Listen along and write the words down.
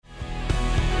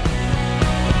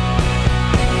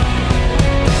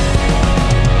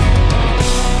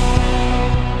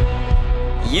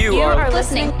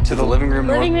listening to the Living Room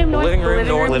North. Living Room North. Living Room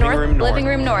North. Living Room North. Living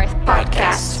Room North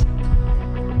podcast.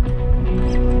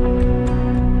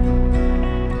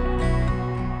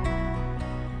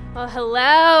 Well,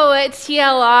 hello,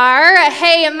 TLR.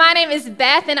 Hey, my name is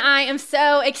Beth, and I am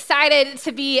so excited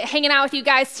to be hanging out with you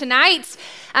guys tonight.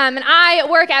 And I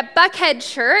work at Buckhead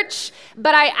Church,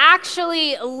 but I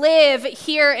actually live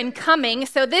here in Cumming,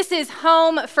 so this is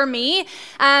home for me.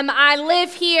 I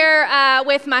live here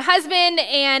with my husband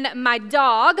and my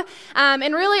dog,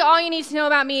 and really all you need to know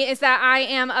about me is that I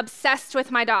am obsessed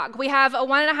with my dog. We have a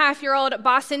 1.5-year-old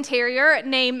Boston Terrier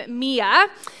named Mia.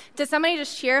 Does somebody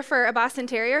just cheer for a Boston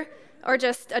Terrier or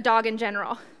just a dog in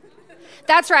general?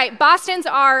 That's right, Bostons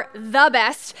are the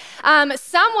best.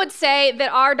 Some would say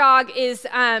that our dog is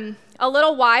a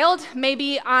little wild,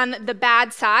 maybe on the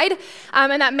bad side,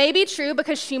 and that may be true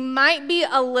because she might be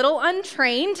a little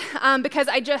untrained because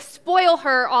I just spoil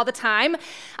her all the time.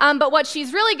 But what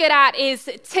she's really good at is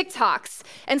TikToks.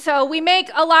 And so we make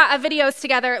a lot of videos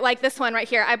together like this one right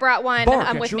here. I brought one with me.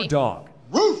 Bark at your dog.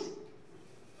 Roof.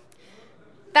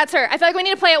 That's her. I feel like we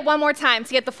need to play it one more time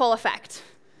to get the full effect.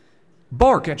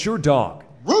 Bark at your dog.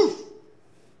 Roof.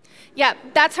 Yeah,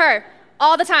 that's her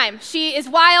all the time. She is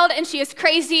wild and she is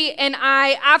crazy and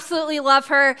I absolutely love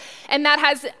her. And that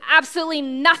has absolutely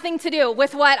nothing to do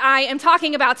with what I am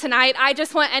talking about tonight. I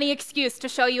just want any excuse to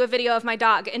show you a video of my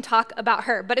dog and talk about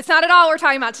her. But it's not at all what we're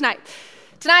talking about tonight.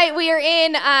 Tonight we are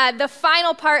in the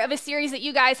final part of a series that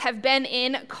you guys have been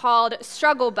in called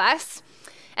Struggle Bus.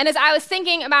 And as I was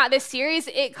thinking about this series,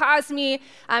 it caused me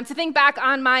to think back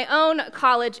on my own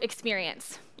college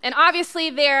experience. And obviously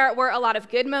there were a lot of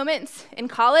good moments in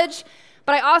college,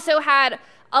 but I also had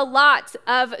a lot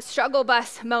of struggle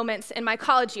bus moments in my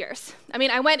college years. I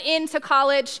mean, I went into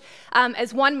college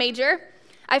as one major.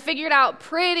 I figured out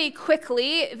pretty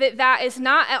quickly that that is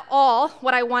not at all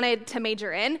what I wanted to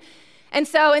major in. And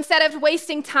so instead of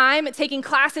wasting time taking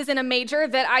classes in a major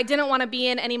that I didn't want to be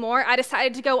in anymore, I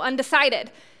decided to go undecided.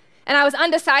 And I was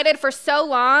undecided for so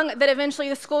long that eventually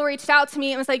the school reached out to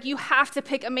me and was like, you have to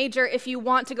pick a major if you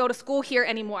want to go to school here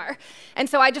anymore. And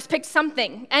so I just picked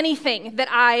something, anything that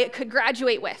I could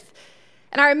graduate with.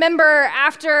 And I remember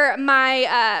after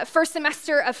my first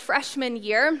semester of freshman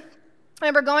year, I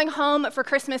remember going home for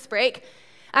Christmas break,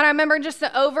 and I remember just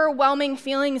the overwhelming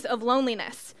feelings of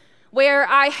loneliness, where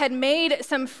I had made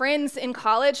some friends in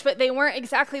college, but they weren't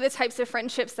exactly the types of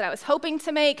friendships that I was hoping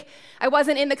to make. I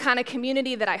wasn't in the kind of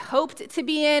community that I hoped to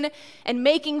be in, and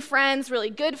making friends, really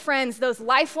good friends, those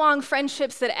lifelong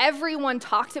friendships that everyone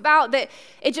talked about, that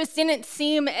it just didn't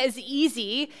seem as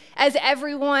easy as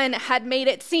everyone had made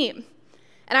it seem.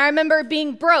 And I remember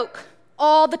being broke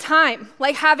all the time,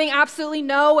 like having absolutely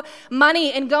no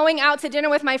money and going out to dinner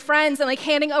with my friends and like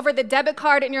handing over the debit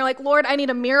card and you're like, Lord, I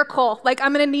need a miracle. Like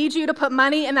I'm gonna need you to put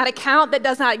money in that account that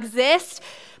does not exist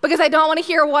because I don't wanna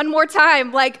hear one more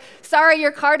time, like, sorry,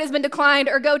 your card has been declined,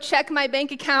 or go check my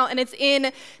bank account and it's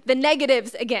in the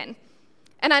negatives again.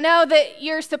 And I know that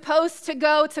you're supposed to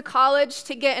go to college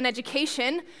to get an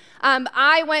education.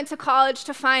 I went to college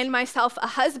to find myself a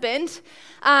husband,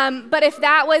 but if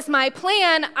that was my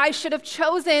plan, I should have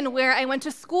chosen where I went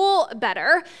to school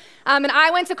better. And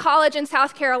I went to college in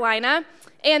South Carolina,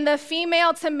 and the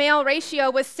female to male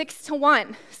ratio was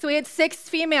 6-1. So we had 6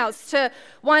 females to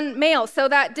 1 male, so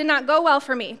that did not go well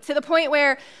for me, to the point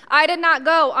where I did not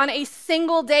go on a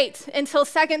single date until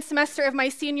second semester of my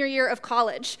senior year of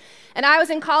college. And I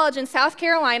was in college in South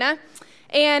Carolina,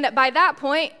 and by that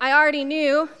point, I already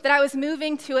knew that I was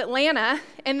moving to Atlanta,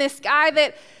 and this guy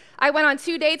that I went on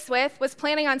 2 dates with was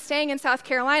planning on staying in South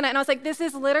Carolina, and I was like, this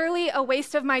is literally a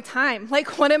waste of my time.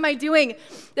 Like, what am I doing?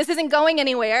 This isn't going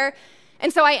anywhere.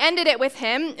 And so I ended it with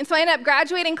him, and so I ended up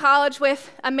graduating college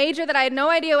with a major that I had no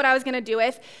idea what I was gonna do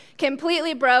with,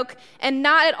 completely broke, and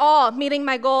not at all meeting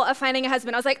my goal of finding a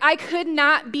husband. I was like, I could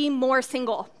not be more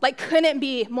single, like couldn't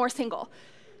be more single.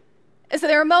 And so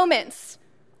there were moments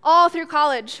all through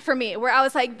college for me where I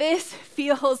was like, this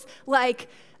feels like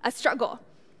a struggle.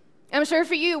 And I'm sure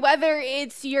for you, whether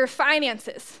it's your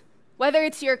finances, whether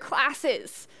it's your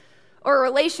classes or a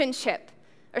relationship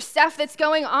or stuff that's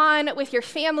going on with your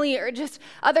family or just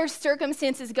other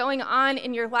circumstances going on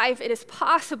in your life, it is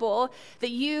possible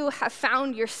that you have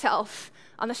found yourself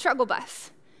on the struggle bus.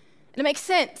 And it makes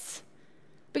sense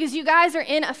because you guys are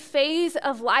in a phase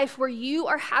of life where you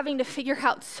are having to figure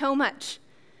out so much.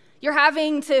 You're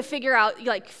having to figure out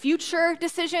like future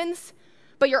decisions,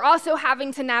 but you're also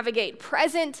having to navigate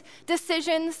present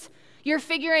decisions. You're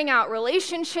figuring out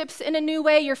relationships in a new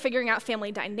way. You're figuring out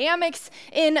family dynamics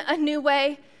in a new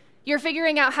way. You're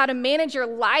figuring out how to manage your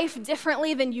life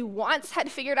differently than you once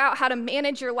had figured out how to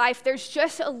manage your life. There's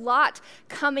just a lot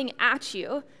coming at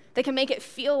you that can make it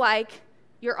feel like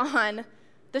you're on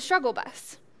the struggle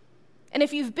bus. And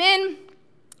if you've been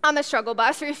on the struggle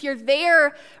bus, or if you're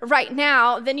there right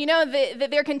now, then you know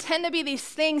that there can tend to be these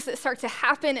things that start to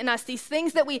happen in us, these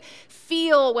things that we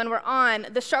feel when we're on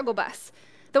the struggle bus.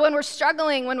 That when we're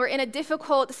struggling, when we're in a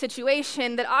difficult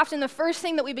situation, that often the first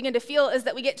thing that we begin to feel is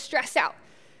that we get stressed out.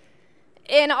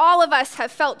 And all of us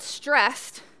have felt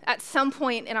stressed at some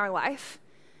point in our life.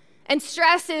 And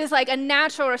stress is like a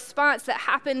natural response that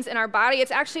happens in our body.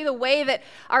 It's actually the way that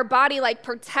our body like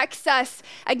protects us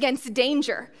against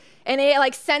danger. And it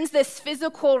like sends this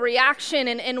physical reaction,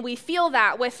 and we feel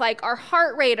that with like our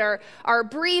heart rate, or our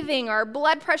breathing, our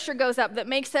blood pressure goes up, that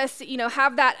makes us,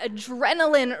 have that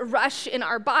adrenaline rush in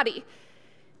our body.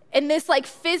 And this like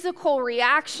physical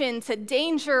reaction to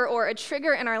danger or a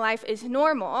trigger in our life is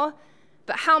normal,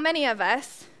 but how many of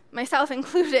us, myself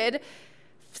included,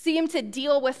 seem to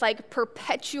deal with like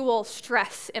perpetual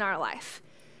stress in our life?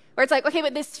 Where it's like, okay,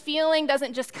 but this feeling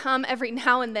doesn't just come every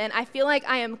now and then. I feel like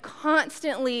I am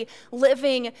constantly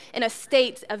living in a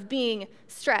state of being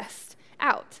stressed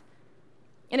out.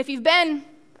 And if you've been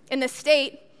in the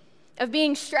state of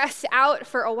being stressed out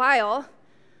for a while,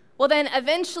 well, then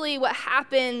eventually what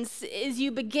happens is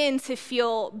you begin to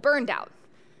feel burned out.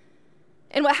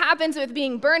 And what happens with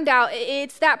being burned out,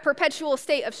 it's that perpetual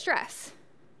state of stress,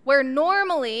 where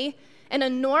normally in a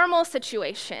normal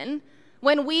situation,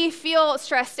 when we feel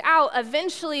stressed out,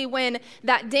 eventually when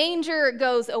that danger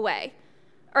goes away,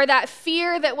 or that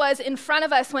fear that was in front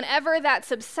of us, whenever that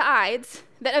subsides,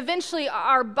 that eventually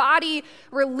our body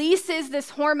releases this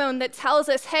hormone that tells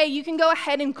us, hey, you can go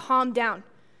ahead and calm down.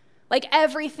 Like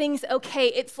everything's okay.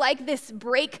 It's like this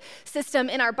brake system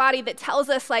in our body that tells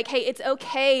us like, hey, it's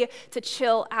okay to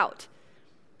chill out.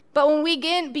 But when we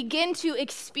begin to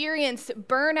experience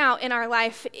burnout in our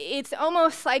life, it's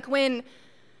almost like when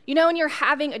you're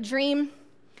having a dream,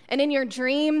 and in your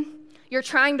dream, you're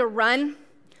trying to run,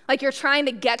 like you're trying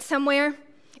to get somewhere,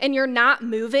 and you're not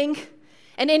moving.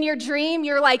 And in your dream,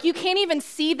 you're like, you can't even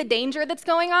see the danger that's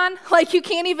going on. Like you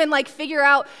can't even like figure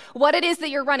out what it is that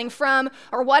you're running from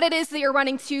or what it is that you're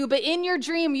running to. But in your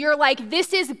dream, you're like,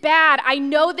 this is bad. I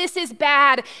know this is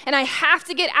bad, and I have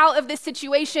to get out of this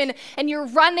situation. And you're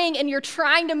running and you're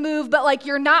trying to move, but like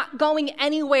you're not going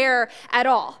anywhere at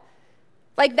all.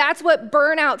 Like that's what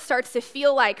burnout starts to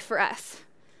feel like for us,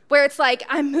 where it's like,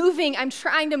 I'm moving, I'm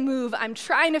trying to move, I'm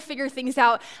trying to figure things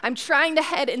out, I'm trying to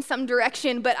head in some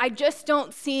direction, but I just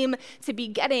don't seem to be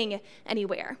getting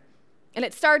anywhere. And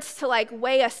it starts to like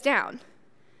weigh us down.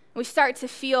 We start to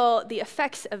feel the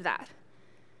effects of that.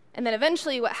 And then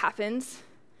eventually what happens,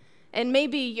 and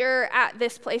maybe you're at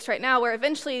this place right now where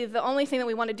eventually the only thing that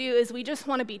we want to do is we just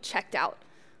want to be checked out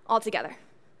altogether.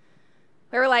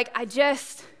 Where we're like,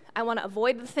 I want to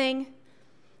avoid the thing.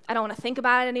 I don't want to think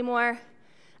about it anymore.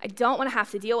 I don't want to have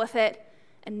to deal with it.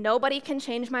 And nobody can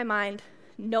change my mind.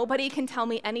 Nobody can tell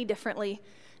me any differently.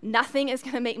 Nothing is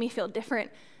going to make me feel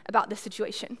different about this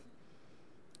situation.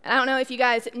 And I don't know if you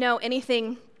guys know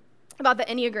anything about the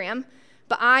Enneagram,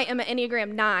 but I am an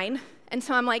Enneagram 9. And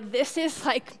so I'm like, this is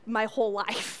like my whole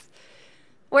life.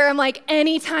 Where I'm like,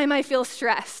 anytime I feel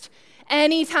stressed,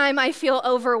 anytime I feel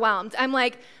overwhelmed, I'm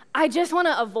like, I just want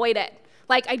to avoid it.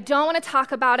 Like, I don't want to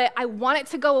talk about it. I want it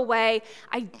to go away.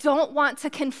 I don't want to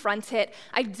confront it.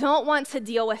 I don't want to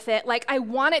deal with it. Like, I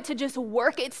want it to just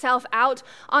work itself out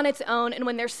on its own. And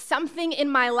when there's something in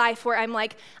my life where I'm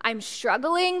like, I'm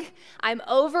struggling, I'm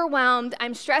overwhelmed,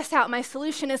 I'm stressed out, my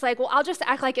solution is like, well, I'll just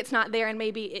act like it's not there and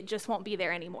maybe it just won't be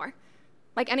there anymore.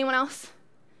 Like, anyone else?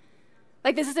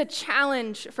 Like, this is a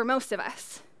challenge for most of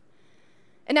us.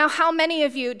 And now how many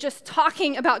of you, just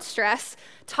talking about stress,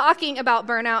 talking about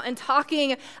burnout, and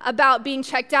talking about being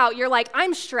checked out, you're like,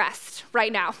 I'm stressed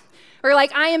right now. Or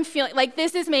like, I am feeling, like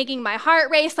this is making my heart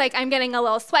race, like I'm getting a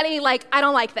little sweaty, like I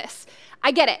don't like this.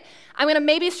 I get it. I'm gonna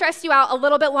maybe stress you out a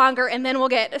little bit longer and then we'll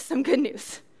get some good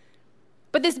news.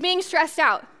 But this being stressed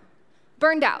out,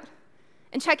 burned out,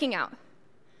 and checking out,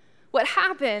 what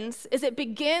happens is it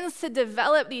begins to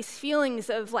develop these feelings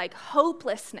of like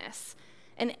hopelessness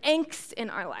and angst in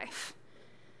our life.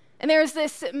 And there's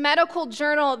this medical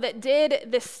journal that did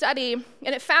this study,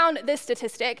 and it found this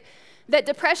statistic, that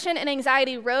depression and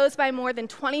anxiety rose by more than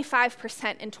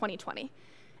 25% in 2020.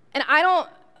 And I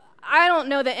don't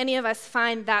know that any of us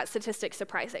find that statistic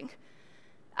surprising.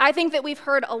 I think that we've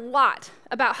heard a lot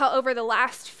about how over the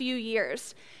last few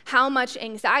years, how much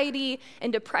anxiety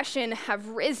and depression have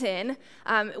risen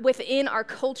within our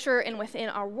culture and within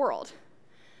our world.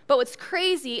 But what's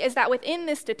crazy is that within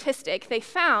this statistic, they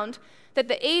found that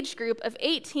the age group of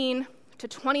 18 to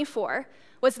 24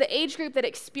 was the age group that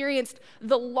experienced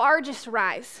the largest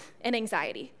rise in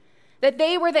anxiety. That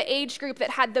they were the age group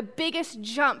that had the biggest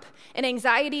jump in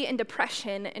anxiety and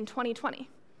depression in 2020.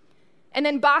 And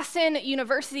then Boston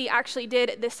University actually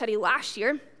did this study last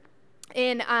year,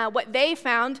 and what they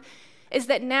found is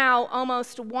that now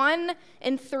almost 1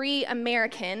 in 3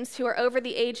 Americans who are over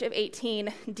the age of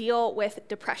 18 deal with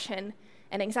depression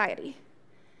and anxiety.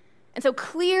 And so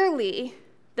clearly,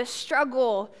 the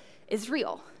struggle is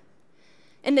real.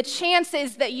 And the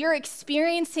chances that you're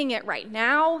experiencing it right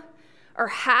now, or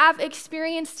have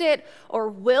experienced it, or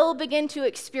will begin to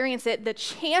experience it, the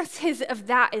chances of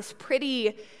that is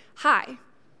pretty high.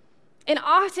 And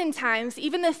oftentimes,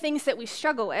 even the things that we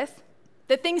struggle with,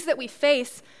 the things that we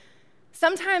face,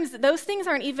 sometimes those things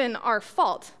aren't even our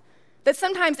fault. That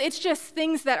sometimes it's just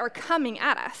things that are coming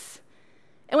at us.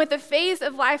 And with the phase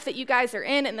of life that you guys are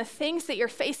in and the things that you're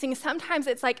facing, sometimes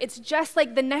it's just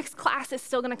like the next class is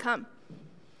still gonna come.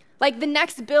 Like the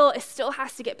next bill still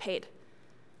has to get paid.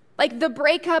 Like the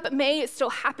breakup may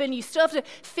still happen. You still have to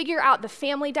figure out the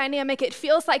family dynamic. It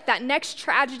feels like that next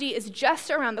tragedy is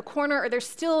just around the corner, or there's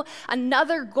still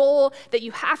another goal that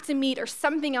you have to meet, or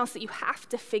something else that you have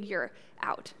to figure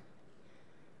out.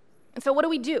 And so what do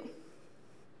we do?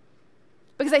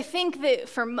 Because I think that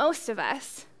for most of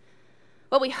us,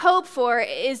 what we hope for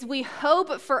is we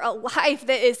hope for a life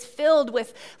that is filled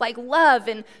with like love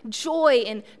and joy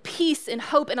and peace and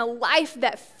hope, and a life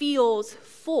that feels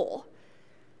full.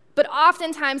 But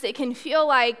oftentimes it can feel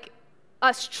like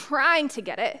us trying to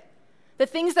get it, the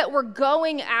things that we're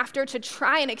going after to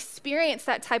try and experience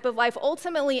that type of life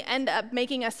ultimately end up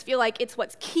making us feel like it's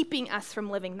what's keeping us from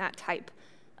living that type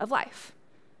of life.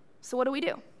 So what do we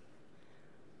do?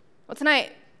 Well,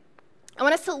 tonight, I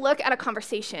want us to look at a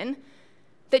conversation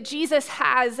that Jesus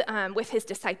has with his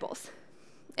disciples.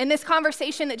 And this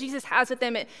conversation that Jesus has with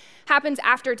them, it happens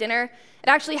after dinner. It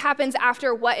actually happens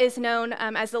after what is known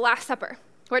as the Last Supper,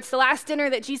 where it's the last dinner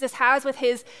that Jesus has with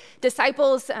his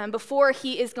disciples before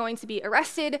he is going to be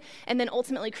arrested and then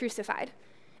ultimately crucified.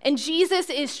 And Jesus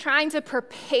is trying to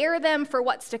prepare them for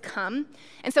what's to come.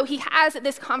 And so he has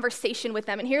this conversation with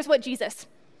them. And here's what Jesus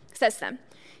says to them.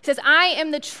 He says, I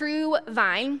am the true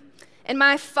vine, and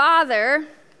my Father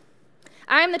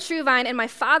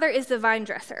is the vine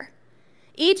dresser.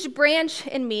 Each branch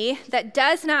in me that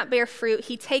does not bear fruit,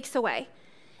 he takes away.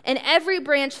 And every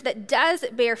branch that does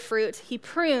bear fruit, he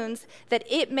prunes that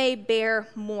it may bear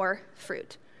more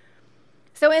fruit.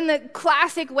 So in the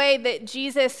classic way that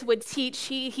Jesus would teach,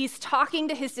 he's talking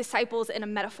to his disciples in a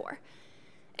metaphor.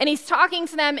 And he's talking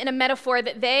to them in a metaphor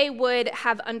that they would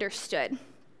have understood.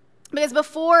 Because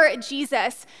before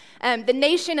Jesus, the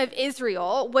nation of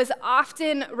Israel was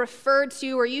often referred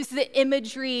to or used the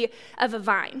imagery of a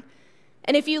vine.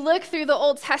 And if you look through the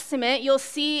Old Testament, you'll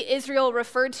see Israel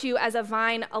referred to as a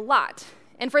vine a lot.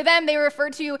 And for them, they were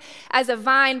referred to as a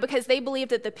vine because they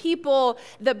believed that the people,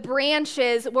 the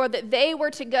branches, were that they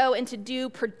were to go and to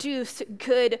produce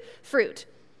good fruit.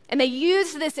 And they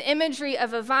used this imagery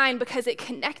of a vine because it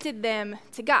connected them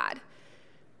to God.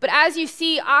 But as you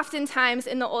see oftentimes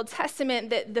in the Old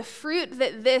Testament, that the fruit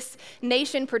that this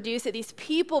nation produced, that these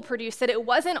people produced, that it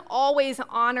wasn't always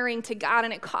honoring to God,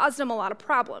 and it caused them a lot of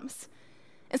problems.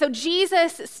 And so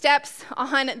Jesus steps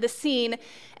on the scene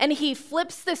and he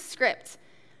flips the script,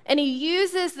 and he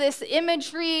uses this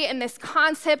imagery and this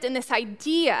concept and this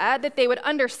idea that they would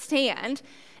understand,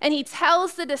 and he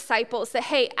tells the disciples that,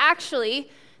 hey,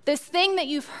 actually, this thing that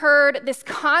you've heard, this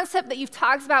concept that you've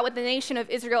talked about with the nation of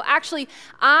Israel, actually,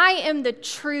 I am the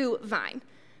true vine.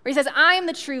 Where he says, I am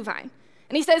the true vine.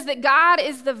 And he says that God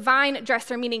is the vine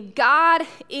dresser, meaning God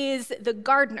is the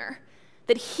gardener,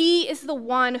 that he is the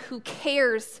one who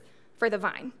cares for the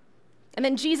vine. And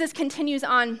then Jesus continues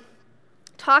on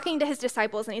talking to his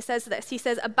disciples, and he says this. He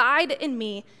says, abide in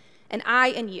me, and I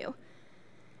in you.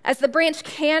 As the branch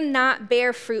cannot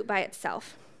bear fruit by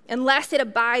itself, unless it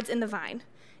abides in the vine,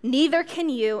 neither can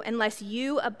you unless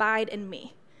you abide in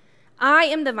me. I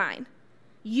am the vine,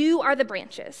 you are the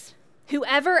branches.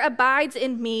 Whoever abides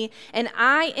in me and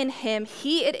I in him,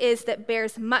 he it is that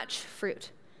bears much fruit.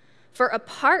 For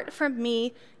apart from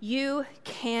me, you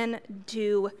can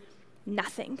do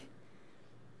nothing.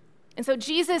 And so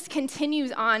Jesus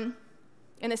continues on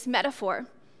in this metaphor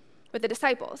with the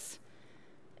disciples.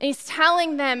 And he's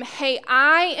telling them, hey,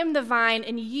 I am the vine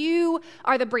and you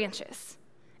are the branches.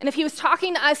 And if he was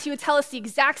talking to us, he would tell us the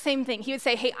exact same thing. He would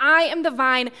say, hey, I am the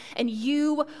vine and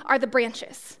you are the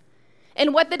branches.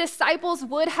 And what the disciples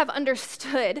would have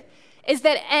understood is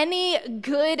that any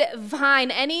good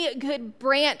vine, any good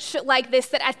branch like this,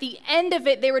 that at the end of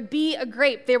it, there would be a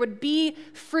grape, there would be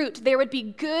fruit, there would be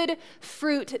good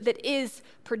fruit that is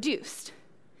produced.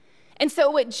 And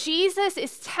so what Jesus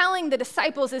is telling the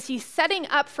disciples is he's setting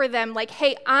up for them like,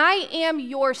 hey, I am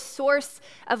your source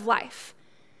of life.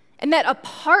 And that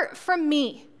apart from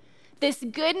me, this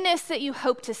goodness that you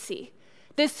hope to see,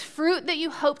 this fruit that you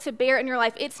hope to bear in your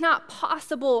life, it's not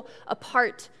possible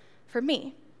apart from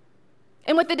me.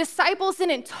 And what the disciples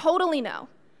didn't totally know,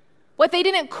 what they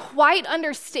didn't quite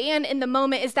understand in the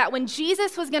moment is that when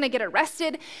Jesus was going to get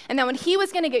arrested and that when he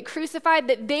was going to get crucified,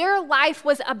 that their life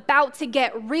was about to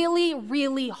get really,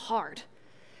 really hard.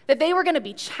 That they were going to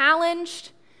be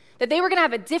challenged, that they were going to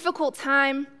have a difficult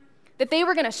time, that they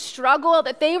were going to struggle,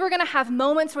 that they were going to have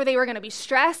moments where they were going to be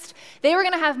stressed. They were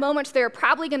going to have moments they were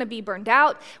probably going to be burned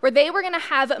out, where they were going to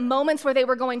have moments where they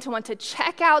were going to want to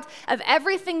check out of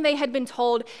everything they had been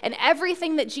told and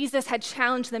everything that Jesus had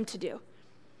challenged them to do.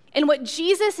 And what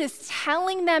Jesus is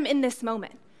telling them in this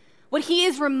moment, what he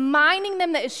is reminding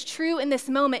them that is true in this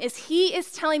moment is he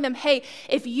is telling them, hey,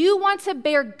 if you want to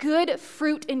bear good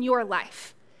fruit in your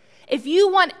life, if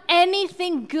you want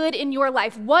anything good in your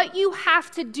life, what you have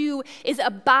to do is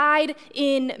abide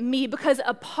in me, because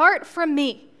apart from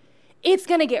me, it's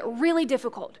going to get really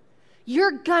difficult.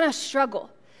 You're going to struggle.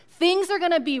 Things are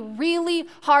going to be really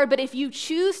hard, but if you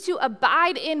choose to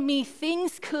abide in me,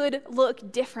 things could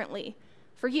look differently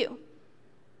for you.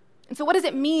 And so what does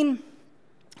it mean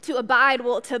to abide?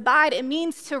 Well, to abide, it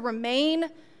means to remain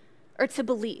or to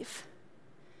believe.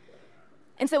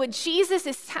 And so what Jesus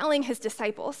is telling his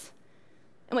disciples,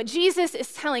 and what Jesus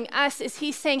is telling us is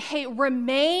he's saying, hey,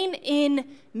 remain in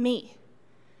me.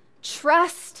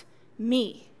 Trust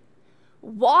me.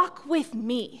 Walk with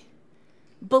me.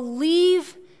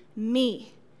 Believe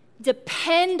me.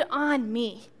 Depend on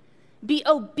me. Be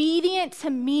obedient to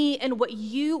me and what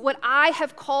I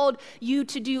have called you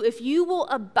to do. If you will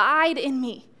abide in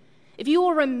me, if you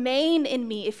will remain in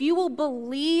me, if you will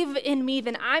believe in me,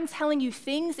 then I'm telling you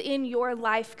things in your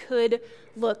life could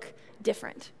look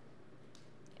different.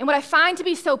 And what I find to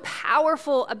be so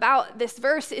powerful about this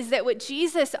verse is that what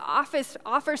Jesus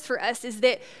offers for us is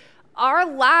that our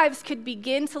lives could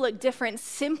begin to look different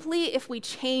simply if we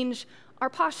change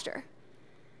our posture.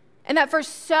 And that for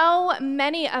so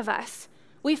many of us,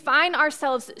 we find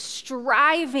ourselves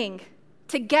striving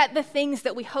to get the things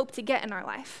that we hope to get in our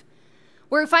life.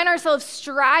 Where we find ourselves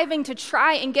striving to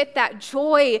try and get that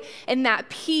joy and that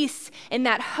peace and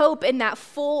that hope and that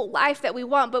full life that we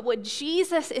want. But what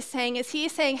Jesus is saying is he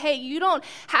is saying, hey, you don't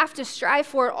have to strive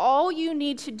for it. All you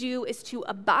need to do is to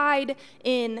abide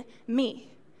in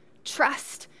me.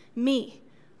 Trust me.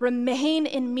 Remain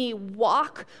in me.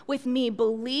 Walk with me.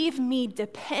 Believe me.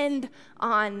 Depend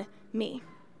on me.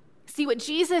 See, what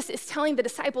Jesus is telling the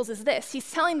disciples is this.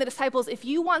 He's telling the disciples, if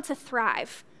you want to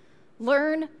thrive,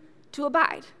 learn to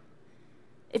abide.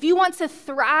 If you want to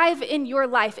thrive in your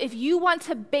life, if you want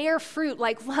to bear fruit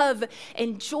like love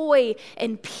and joy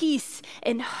and peace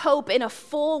and hope in a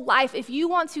full life, if you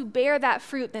want to bear that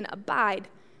fruit, then abide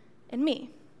in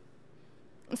me.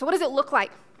 And so what does it look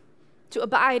like to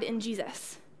abide in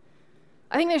Jesus?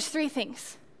 I think there's three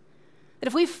things. That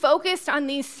if we focused on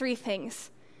these three things,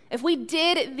 if we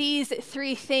did these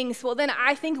three things, well, then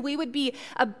I think we would be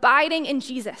abiding in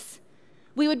Jesus.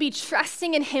 We would be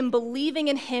trusting in him, believing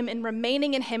in him, and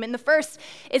remaining in him. And the first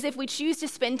is if we choose to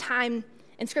spend time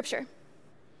in Scripture.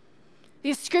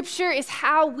 Because Scripture is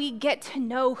how we get to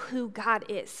know who God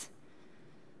is.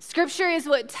 Scripture is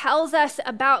what tells us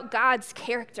about God's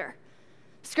character.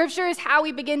 Scripture is how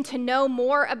we begin to know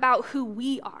more about who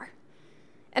we are.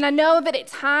 And I know that at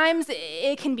times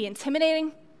it can be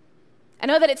intimidating. I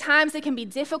know that at times it can be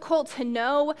difficult to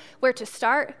know where to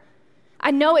start. I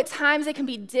know at times it can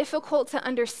be difficult to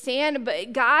understand,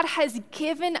 but God has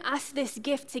given us this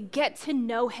gift to get to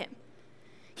know him.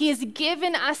 He has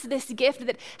given us this gift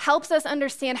that helps us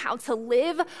understand how to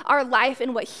live our life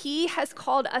and what he has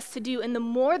called us to do. And the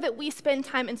more that we spend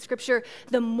time in Scripture,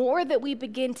 the more that we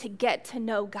begin to get to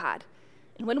know God.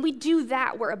 And when we do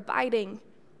that, we're abiding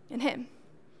in him.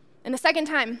 And the second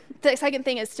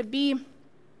thing is to be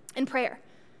in prayer.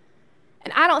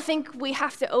 And I don't think we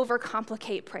have to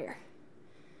overcomplicate prayer.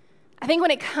 I think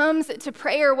when it comes to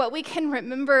prayer, what we can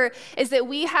remember is that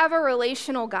we have a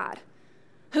relational God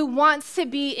who wants to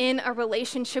be in a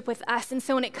relationship with us. And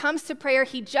so when it comes to prayer,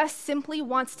 he just simply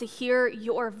wants to hear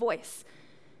your voice.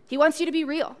 He wants you to be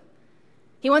real.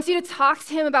 He wants you to talk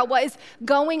to him about what is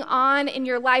going on in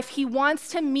your life. He wants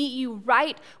to meet you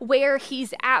right where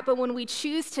he's at. But when we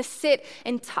choose to sit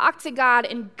and talk to God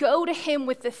and go to him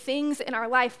with the things in our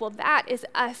life, well, that is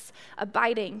us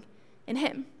abiding in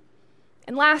him.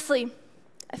 And lastly,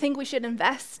 I think we should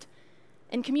invest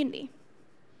in community.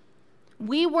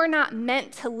 We were not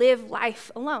meant to live life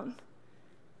alone.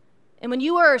 And when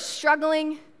you are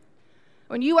struggling,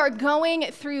 when you are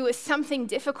going through something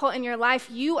difficult in your life,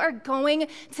 you are going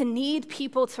to need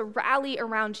people to rally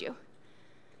around you.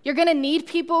 You're going to need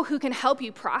people who can help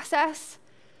you process,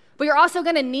 but you're also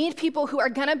going to need people who are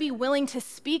going to be willing to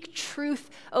speak truth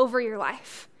over your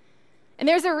life. And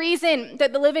there's a reason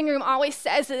that the living room always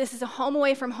says that this is a home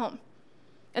away from home.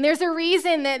 And there's a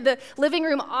reason that the living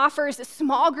room offers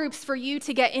small groups for you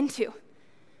to get into.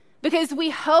 Because we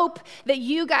hope that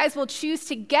you guys will choose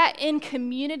to get in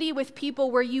community with people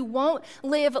where you won't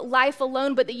live life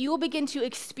alone, but that you will begin to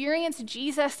experience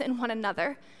Jesus in one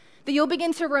another. That you'll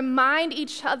begin to remind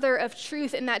each other of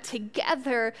truth, and that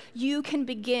together you can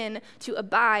begin to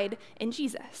abide in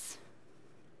Jesus.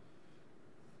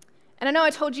 And I know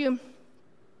I told you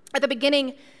at the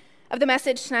beginning of the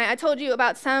message tonight, I told you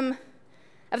about some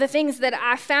of the things that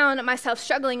I found myself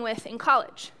struggling with in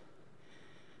college.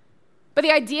 But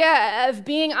the idea of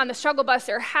being on the struggle bus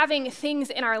or having things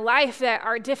in our life that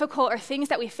are difficult or things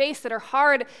that we face that are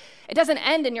hard, it doesn't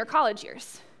end in your college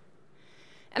years.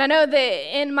 And I know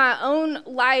that in my own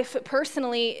life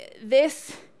personally,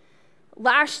 this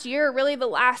last year, really the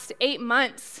last 8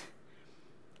 months,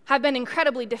 have been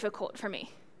incredibly difficult for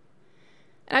me.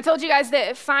 And I told you guys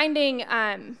that finding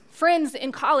friends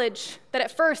in college, that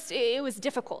at first it was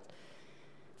difficult.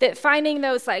 That finding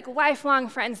those like lifelong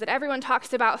friends that everyone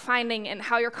talks about finding, and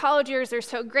how your college years are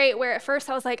so great, where at first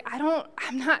I was like,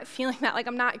 I'm not feeling that, like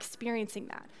I'm not experiencing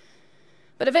that.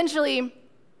 But eventually,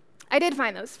 I did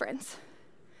find those friends.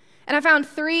 And I found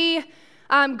 3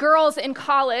 girls in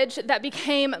college that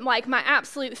became like my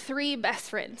absolute 3 best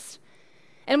friends.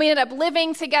 And we ended up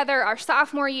living together our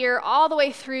sophomore year all the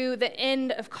way through the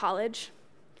end of college.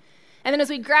 And then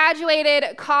as we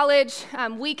graduated college,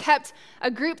 we kept a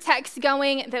group text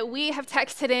going that we have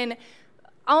texted in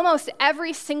almost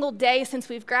every single day since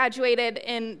we've graduated.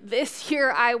 And this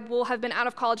year, I will have been out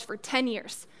of college for 10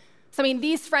 years. So, I mean,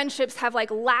 these friendships have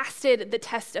like lasted the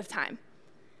test of time.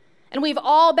 And we've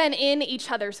all been in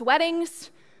each other's weddings.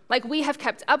 Like, we have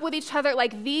kept up with each other.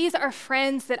 Like, these are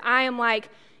friends that I am like,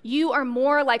 you are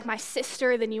more like my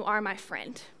sister than you are my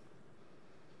friend.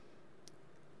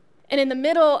 And in the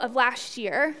middle of last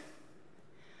year,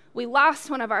 we lost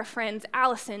one of our friends,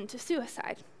 Allison, to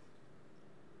suicide.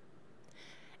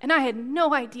 And I had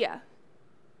no idea.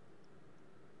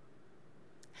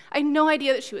 I had no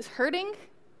idea that she was hurting.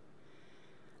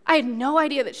 I had no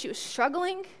idea that she was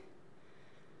struggling.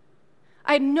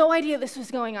 I had no idea this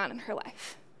was going on in her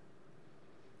life.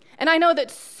 And I know that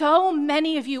so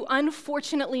many of you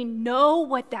unfortunately know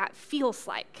what that feels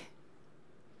like.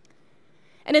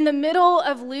 And in the middle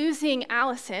of losing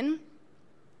Allison,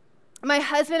 my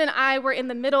husband and I were in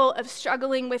the middle of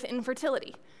struggling with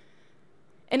infertility.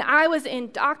 And I was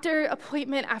in doctor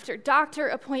appointment after doctor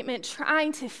appointment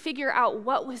trying to figure out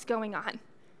what was going on.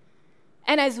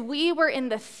 And as we were in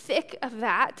the thick of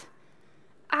that,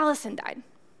 Allison died.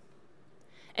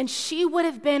 And she would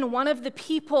have been one of the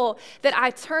people that I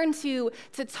turned to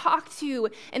talk to,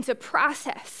 and to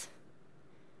process.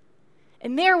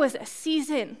 And there was a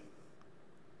season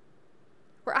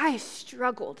where I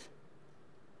struggled,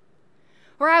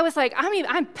 where I was like,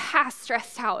 I'm past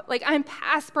stressed out. Like, I'm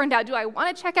past burned out. Do I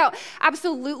want to check out?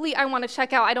 Absolutely, I want to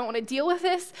check out. I don't want to deal with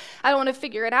this. I don't want to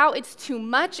figure it out. It's too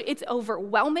much. It's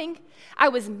overwhelming. I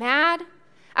was mad.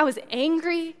 I was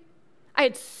angry. I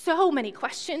had so many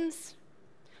questions.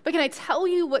 But can I tell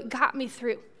you what got me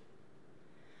through?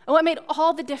 And what made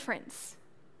all the difference?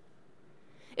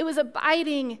 It was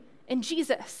abiding in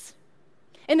Jesus.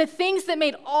 And the things that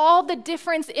made all the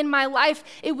difference in my life,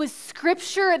 it was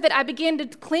scripture that I began to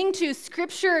cling to.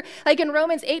 Scripture like in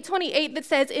Romans 8:28 that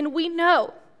says, and we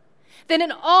know that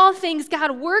in all things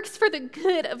God works for the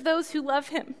good of those who love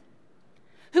him,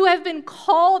 who have been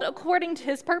called according to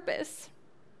his purpose.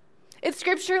 It's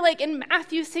scripture like in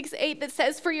Matthew 6:8 that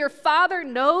says, for your Father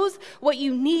knows what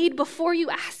you need before you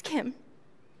ask him.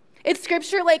 It's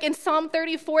scripture like in Psalm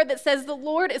 34 that says, the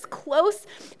Lord is close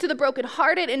to the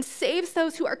brokenhearted and saves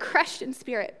those who are crushed in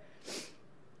spirit.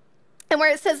 And where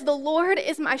it says, the Lord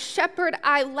is my shepherd,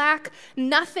 I lack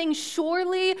nothing.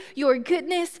 Surely your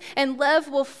goodness and love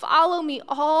will follow me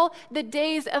all the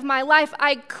days of my life.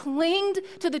 I clinged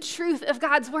to the truth of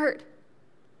God's word,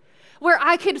 where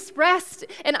I could rest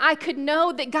and I could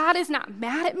know that God is not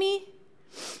mad at me.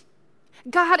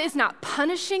 God is not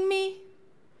punishing me.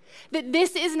 That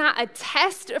this is not a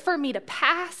test for me to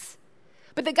pass,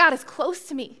 but that God is close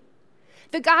to me.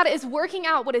 That God is working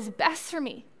out what is best for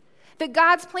me. that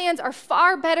God's plans are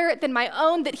far better than my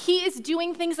own, that he is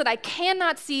doing things that I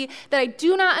cannot see, that I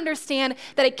do not understand,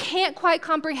 that I can't quite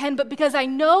comprehend, but because I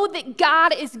know that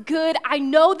God is good, I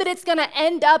know that it's gonna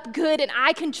end up good, and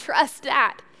I can trust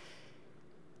that.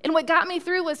 And what got me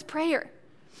through was prayer,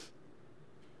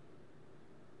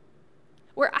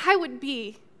 where I would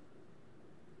be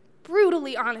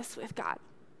brutally honest with God.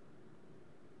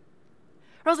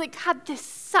 Where I was like, God, this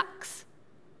sucks.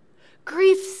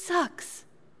 Grief sucks.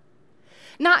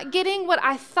 Not getting what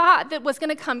I thought that was going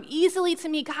to come easily to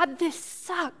me. God, this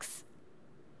sucks.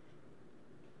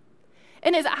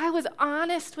 And as I was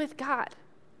honest with God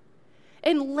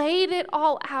and laid it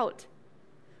all out,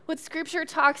 what Scripture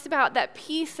talks about, that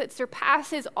peace that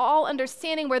surpasses all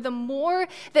understanding, where the more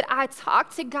that I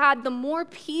talked to God, the more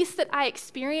peace that I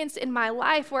experienced in my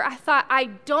life, where I thought, I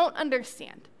don't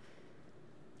understand,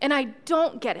 and I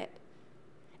don't get it.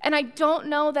 And I don't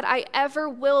know that I ever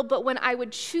will, but when I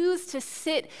would choose to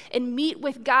sit and meet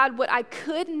with God, what I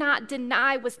could not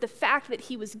deny was the fact that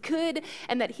he was good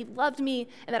and that he loved me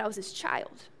and that I was his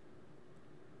child.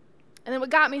 And then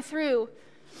what got me through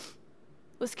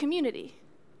was community,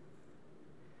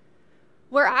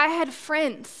 where I had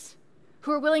friends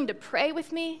who were willing to pray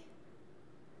with me,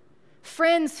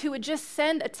 friends who would just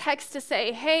send a text to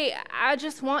say, hey, I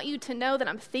just want you to know that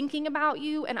I'm thinking about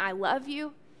you and I love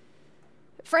you.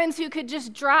 Friends who could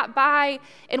just drop by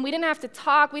and we didn't have to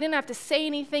talk, we didn't have to say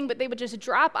anything, but they would just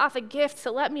drop off a gift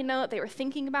to let me know that they were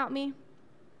thinking about me.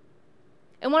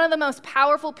 And one of the most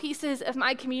powerful pieces of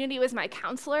my community was my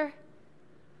counselor,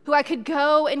 who I could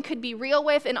go and could be real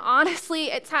with, and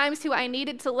honestly, at times who I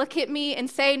needed to look at me and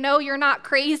say, no, you're not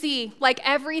crazy. Like,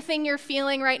 everything you're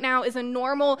feeling right now is a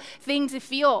normal thing to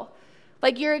feel.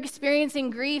 Like, you're experiencing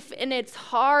grief and it's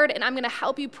hard, and I'm gonna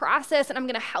help you process and I'm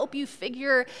gonna help you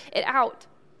figure it out.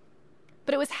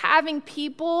 But it was having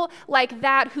people like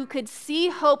that who could see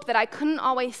hope that I couldn't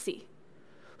always see,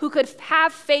 who could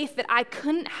have faith that I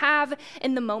couldn't have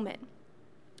in the moment,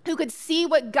 who could see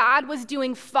what God was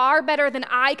doing far better than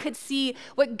I could see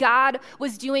what God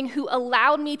was doing, who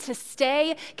allowed me to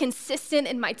stay consistent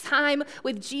in my time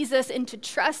with Jesus and to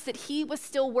trust that he was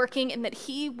still working and that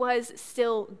he was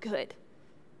still good.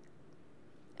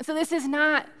 And so this is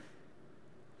not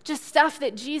just stuff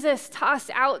that Jesus tossed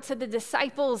out to the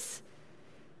disciples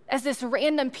as this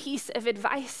random piece of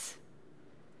advice.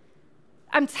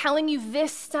 I'm telling you,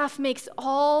 this stuff makes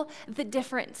all the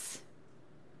difference.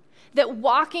 That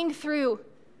walking through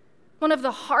one of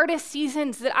the hardest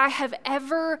seasons that I have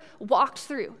ever walked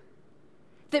through,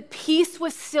 that peace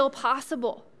was still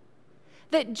possible,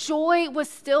 that joy was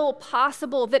still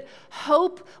possible, that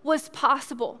hope was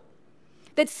possible,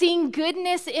 that seeing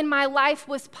goodness in my life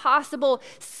was possible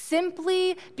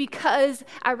simply because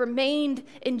I remained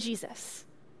in Jesus,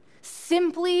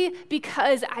 simply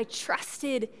because I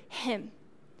trusted him,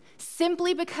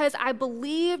 simply because I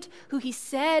believed who he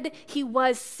said he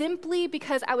was, simply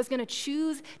because I was going to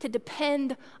choose to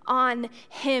depend on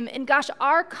him. And gosh,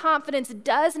 our confidence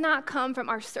does not come from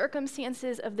our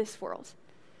circumstances of this world,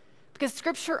 because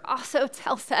Scripture also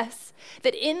tells us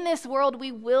that in this world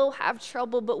we will have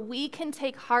trouble, but we can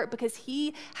take heart because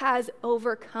he has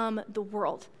overcome the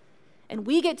world. And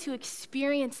we get to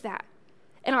experience that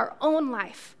in our own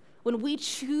life when we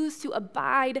choose to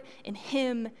abide in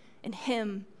him and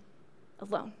him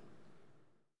alone.